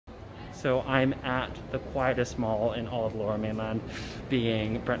So I'm at the quietest mall in all of Lower Mainland,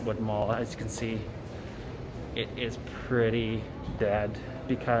 being Brentwood Mall. As you can see, it is pretty dead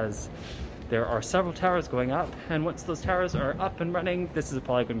because there are several towers going up, and once those towers are up and running, this is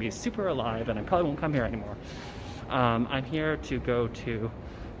probably going to be super alive and I probably won't come here anymore. I'm here to go to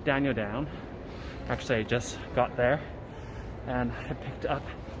Daniel Down. Actually, I just got there and I picked up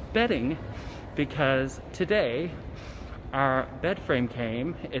bedding because today our bed frame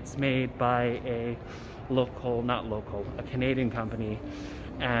came. It's made by a a Canadian company,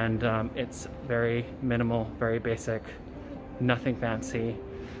 and it's very minimal, very basic, nothing fancy,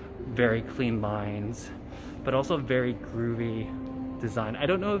 very clean lines, but also very groovy design. I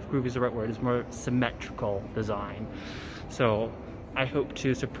don't know if groovy is the right word, it's more symmetrical design. So I hope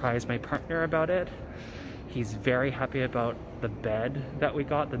to surprise my partner about it. He's very happy about the bed that we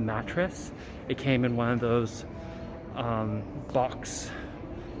got, the mattress. It came in one of those box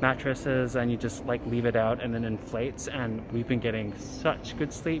mattresses, and you just like leave it out and then inflates, and we've been getting such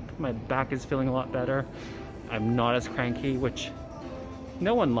good sleep. My back is feeling a lot better. I'm not as cranky, which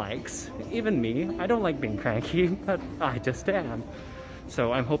no one likes, even me. I don't like being cranky, but I just am.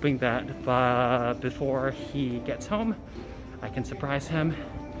 So I'm hoping that before he gets home, I can surprise him,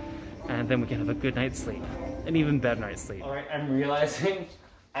 and then we can have a good night's sleep, an even better night's sleep. All right, I'm realizing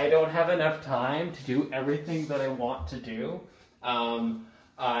I don't have enough time to do everything that I want to do.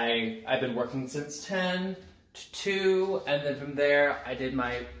 I've been working since 10 to 2, and then from there I did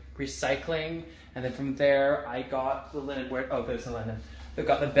my recycling, and then from there I got the linen. Oh, there's the linen. I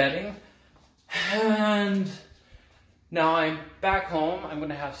got the bedding, and now I'm back home. I'm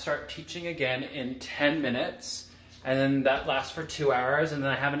gonna have to start teaching again in 10 minutes, and then that lasts for 2 hours, and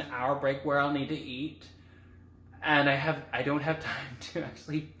then I have an hour break where I'll need to eat. And I don't have time to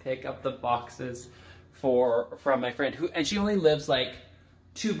actually pick up the boxes from my friend and she only lives like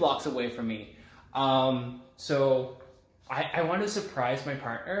 2 blocks away from me. So I want to surprise my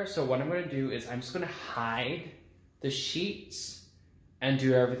partner. So what I'm going to do is I'm just going to hide the sheets and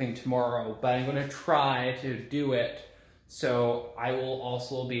do everything tomorrow, but I'm going to try to do it so I will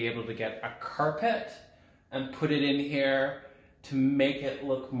also be able to get a carpet and put it in here to make it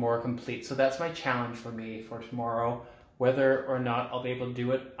look more complete. So that's my challenge for me for tomorrow. Whether or not I'll be able to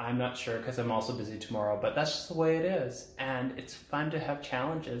do it, I'm not sure, because I'm also busy tomorrow, but that's just the way it is. And it's fun to have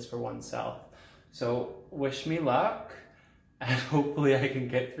challenges for oneself. So wish me luck, and hopefully I can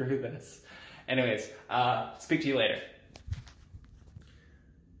get through this. Anyways, speak to you later.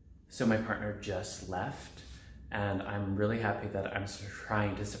 So my partner just left, and I'm really happy that I'm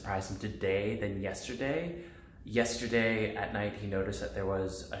trying to surprise him today than yesterday. Yesterday at night, he noticed that there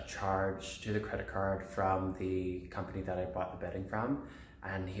was a charge to the credit card from the company that I bought the bedding from.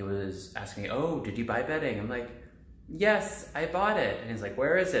 And he was asking me, oh, did you buy bedding? I'm like, yes, I bought it. And he's like,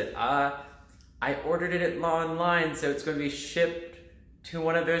 where is it? I ordered it online, so it's going to be shipped to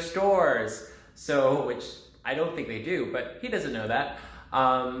one of their stores. So, which I don't think they do, but he doesn't know that.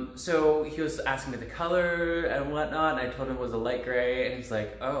 So he was asking me the color and whatnot, and I told him it was a light gray, and he's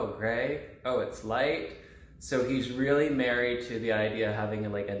like, oh, gray? Oh, it's light? So he's really married to the idea of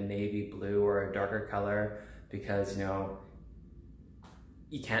having like a navy blue or a darker color because, you know,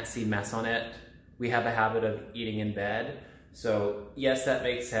 you can't see mess on it. We have a habit of eating in bed. So yes, that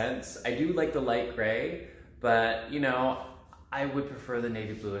makes sense. I do like the light gray, but you know, I would prefer the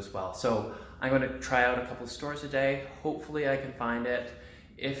navy blue as well. So I'm going to try out a couple of stores today. Hopefully I can find it.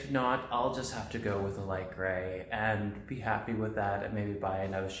 If not, I'll just have to go with the light gray and be happy with that and maybe buy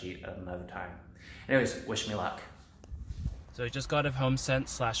another sheet at another time. Anyways, wish me luck. So I just got a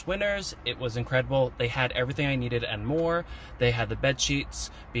HomeSense/Winners. It was incredible. They had everything I needed and more. They had the bed sheets,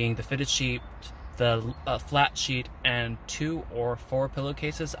 being the fitted sheet, the flat sheet, and 2 or 4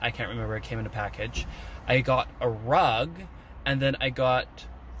 pillowcases. I can't remember, it came in a package. I got a rug, and then I got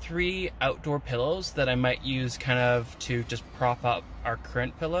 3 outdoor pillows that I might use kind of to just prop up our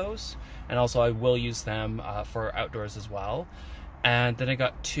current pillows. And also I will use them for outdoors as well. And then I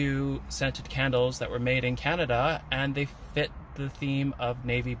got 2 scented candles that were made in Canada, and they fit the theme of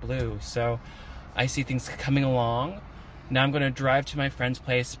navy blue. So I see things coming along. Now I'm going to drive to my friend's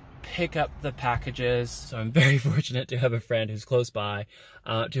place, pick up the packages. So I'm very fortunate to have a friend who's close by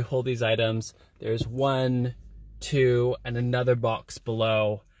to hold these items. There's 1, 2, and another box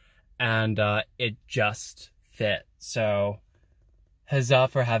below, and it just fit. So huzzah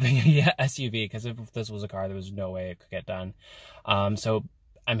for having a SUV, because if this was a car, there was no way it could get done. So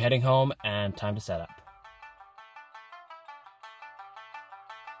I'm heading home and time to set up.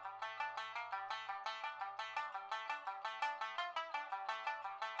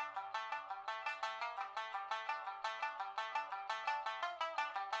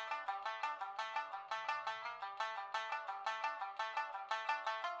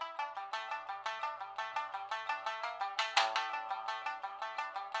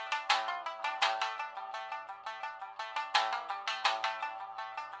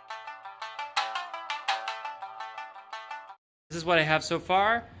 This is what I have so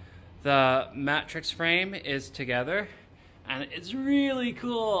far. The matrix frame is together and it's really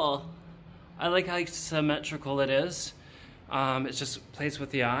cool. I like how symmetrical it is. It just plays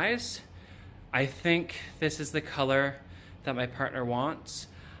with the eyes. I think this is the color that my partner wants.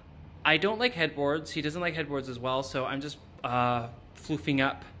 I don't like headboards. He doesn't like headboards as well, so I'm just floofing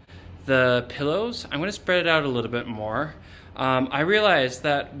up the pillows. I'm gonna spread it out a little bit more. I realized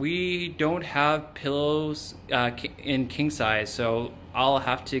that we don't have pillows in king size, so I'll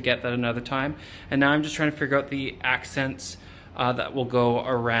have to get that another time. And now I'm just trying to figure out the accents that will go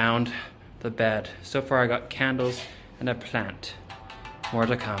around the bed. So far I got candles and a plant. More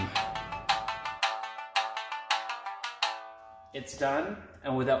to come. It's done,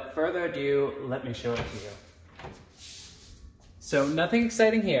 and without further ado, let me show it to you. So nothing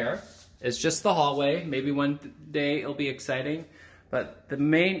exciting here. It's just the hallway. Maybe one day it'll be exciting, but the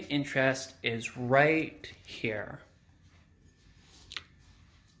main interest is right here.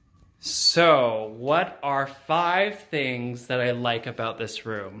 So, what are 5 things that I like about this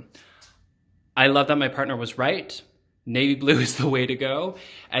room? I love that my partner was right. Navy blue is the way to go.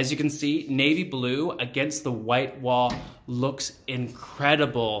 As you can see, navy blue against the white wall looks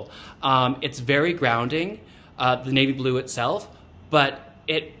incredible. It's very grounding, the navy blue itself, but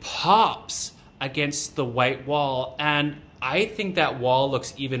it pops against the white wall, and I think that wall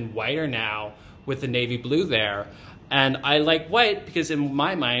looks even whiter now with the navy blue there. And I like white because in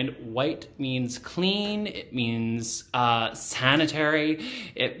my mind, white means clean, it means sanitary,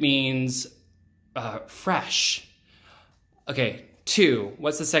 it means fresh. Okay, 2,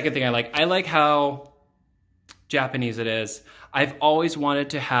 what's the second thing I like? I like how Japanese it is. I've always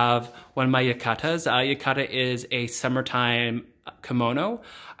wanted to have one of my yukatas. Yukata is a summertime kimono.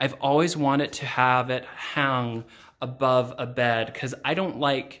 I've always wanted to have it hang above a bed because I don't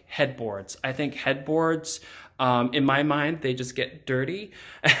like headboards. I think headboards, in my mind, they just get dirty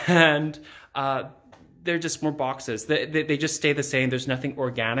and they're just more boxes. They just stay the same. There's nothing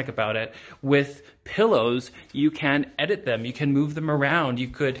organic about it. With pillows, you can edit them. You can move them around. You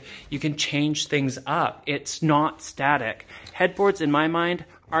can change things up. It's not static. Headboards, in my mind,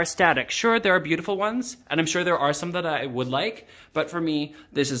 are static. Sure, there are beautiful ones, and I'm sure there are some that I would like, but for me,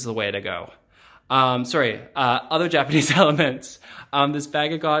 this is the way to go. Other Japanese elements. This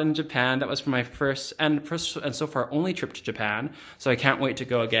bag I got in Japan, that was for my first and so far only trip to Japan, so I can't wait to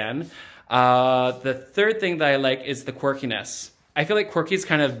go again. The third thing that I like is the quirkiness. I feel like quirky is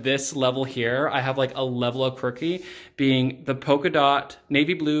kind of this level here. I have like a level of quirky being the polka dot,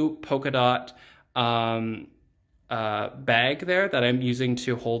 navy blue polka dot bag there that I'm using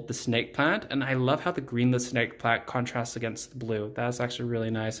to hold the snake plant. And I love how the green the snake plant contrasts against the blue. That's actually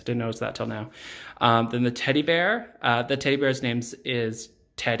really nice. I didn't notice that till now. Then the teddy bear. The teddy bear's name is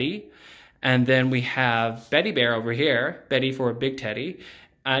Teddy. And then we have Betty Bear over here. Betty for Big Teddy.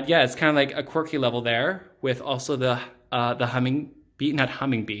 Yeah, it's kind of like a quirky level there with also the hummingbee, not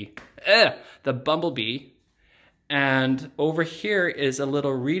hummingbee, the bumblebee. And over here is a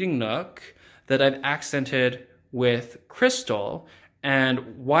little reading nook that I've accented with crystal.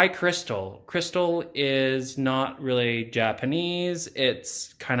 And why crystal? Crystal is not really Japanese.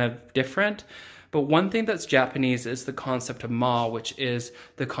 It's kind of different. But one thing that's Japanese is the concept of ma, which is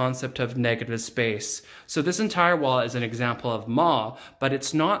the concept of negative space. So this entire wall is an example of ma, but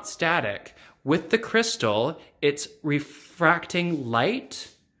it's not static. With the crystal, it's refracting light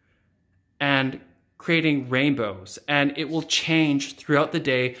and creating rainbows, and it will change throughout the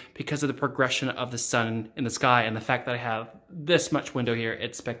day because of the progression of the sun in the sky and the fact that I have this much window here.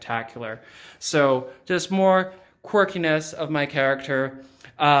 It's spectacular. So just more quirkiness of my character.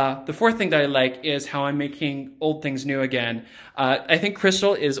 The fourth thing that I like is how I'm making old things new again. I think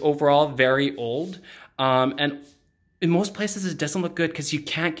crystal is overall very old, and in most places it doesn't look good because you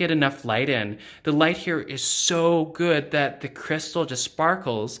can't get enough light in. The light here is so good that the crystal just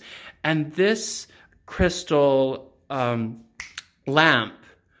sparkles, and this crystal lamp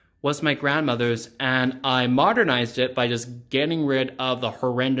was my grandmother's, and I modernized it by just getting rid of the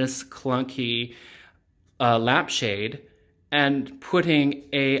horrendous clunky lampshade and putting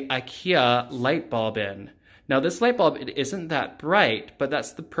a IKEA light bulb in. Now this light bulb, it isn't that bright, but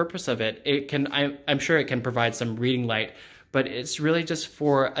that's the purpose of it. It can, I'm sure it can provide some reading light, but it's really just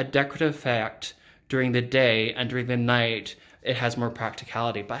for a decorative effect during the day, and during the night it has more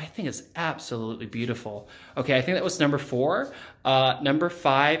practicality, but I think it's absolutely beautiful. Okay, I think that was number 4. Number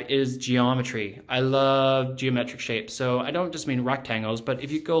 5 is geometry. I love geometric shapes. So I don't just mean rectangles, but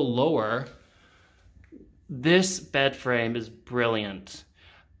if you go lower, this bed frame is brilliant.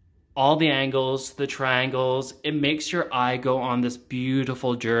 All the angles, the triangles, it makes your eye go on this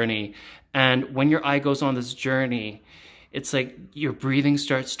beautiful journey. And when your eye goes on this journey, It's like your breathing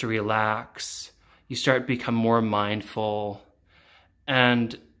starts to relax. You start to become more mindful.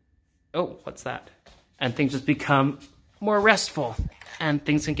 And, oh, what's that? And things just become more restful. And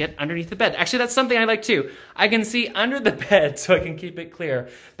things can get underneath the bed. Actually, that's something I like too. I can see under the bed so I can keep it clear.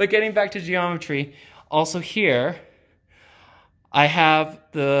 But getting back to geometry, also here, I have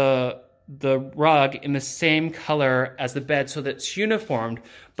the rug in the same color as the bed so that it's uniformed,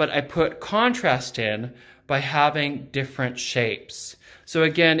 but I put contrast in by having different shapes. So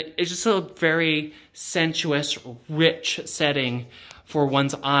again, it's just a very sensuous, rich setting for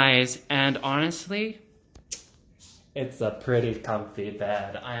one's eyes, and honestly, it's a pretty comfy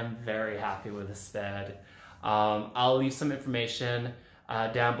bed. I am very happy with this bed. I'll leave some information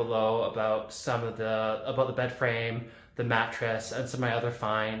down below about the bed frame, the mattress, and some of my other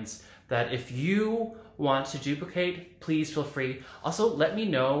finds that if you want to duplicate, please feel free. Also, let me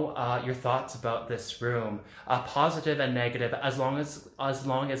know your thoughts about this room, positive and negative, as long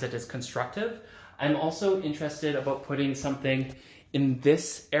as it is constructive. I'm also interested about putting something in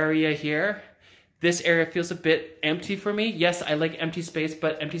this area here. This area feels a bit empty for me. Yes, I like empty space,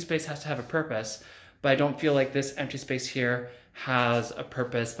 but empty space has to have a purpose. But I don't feel like this empty space here has a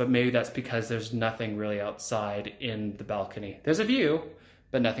purpose, but maybe that's because there's nothing really outside in the balcony. There's a view,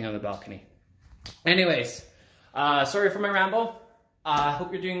 but nothing on the balcony. Anyways, sorry for my ramble. I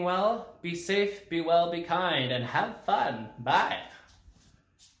hope you're doing well. Be safe, be well, be kind, and have fun. Bye.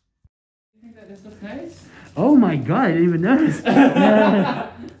 You think that this looks nice? Oh my god, I didn't even notice.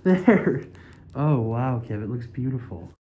 There. Oh wow, Kev, it looks beautiful.